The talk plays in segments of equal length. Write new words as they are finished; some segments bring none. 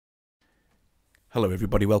Hello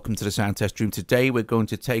everybody, welcome to the sound test room. Today we're going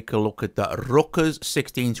to take a look at the Ruckers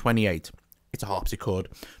 1628. It's a harpsichord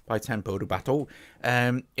by Tempo Rubato.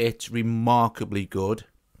 It's remarkably good.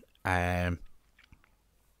 I'm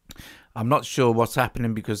not sure what's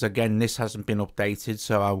happening because again this hasn't been updated,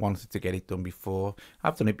 so I wanted to get it done before.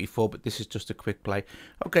 I've done it before, but this is just a quick play.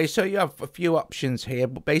 Okay, so you have a few options here,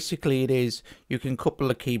 but basically it is you can couple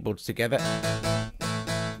the keyboards together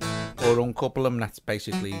or uncouple them. That's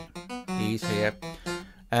basically these here.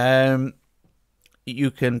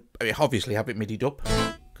 You can obviously have it midied up,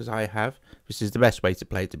 because I have. This is the best way to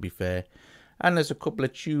play, to be fair. And there's a couple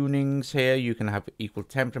of tunings here. You can have equal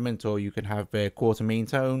temperament, or you can have a quarter mean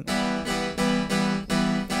tone.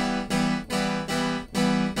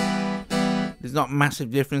 There's not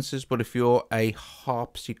massive differences, but if you're a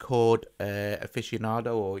harpsichord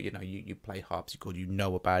aficionado, or you play harpsichord, you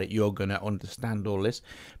know about it, you're gonna understand all this.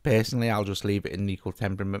 Personally, I'll just leave it in equal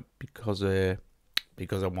temperament because I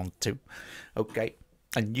want to. Okay,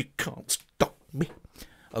 and you can't stop me.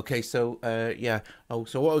 Okay, so yeah. Oh,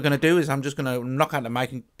 so what we're gonna do is I'm just gonna knock out the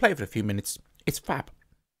mic and play for a few minutes. It's fab.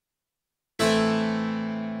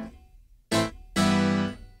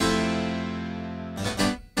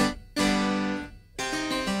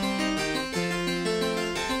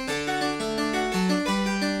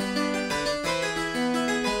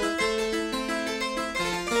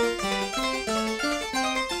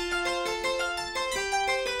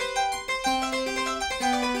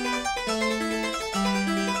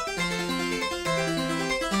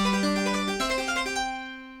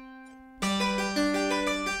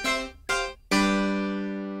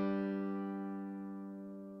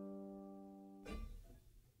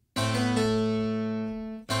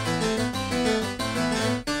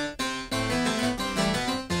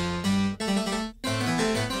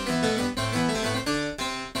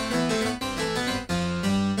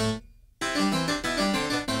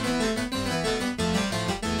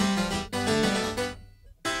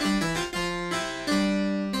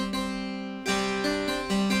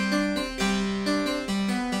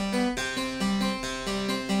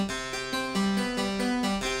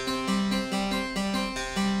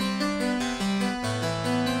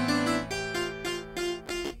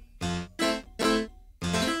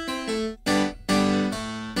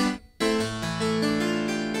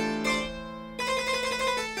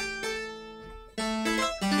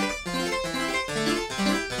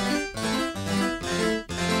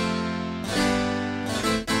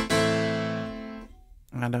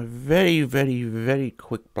 And a very, very, very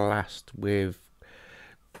quick blast with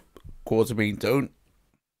quarter mean tone.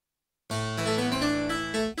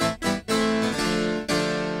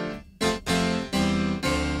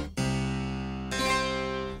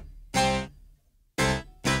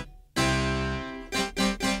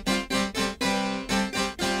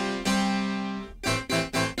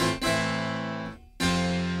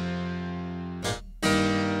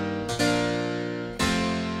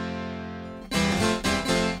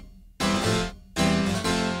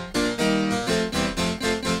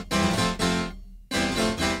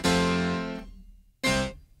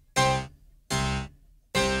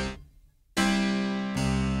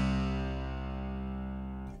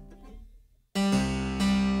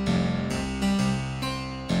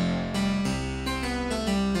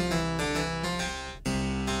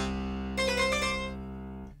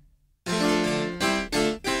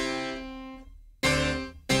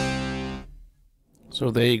 So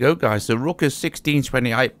there you go, guys. The Ruckers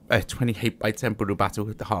 1628 by Tempo Rubato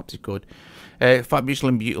with the harpsichord. Fabulous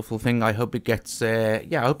and beautiful thing. I hope it gets I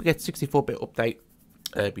hope it gets 64-bit update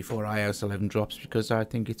before iOS 11 drops, because I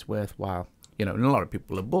think it's worthwhile. And a lot of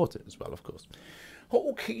people have bought it as well, of course.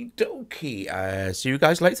 Okie dokie. See you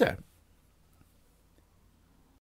guys later.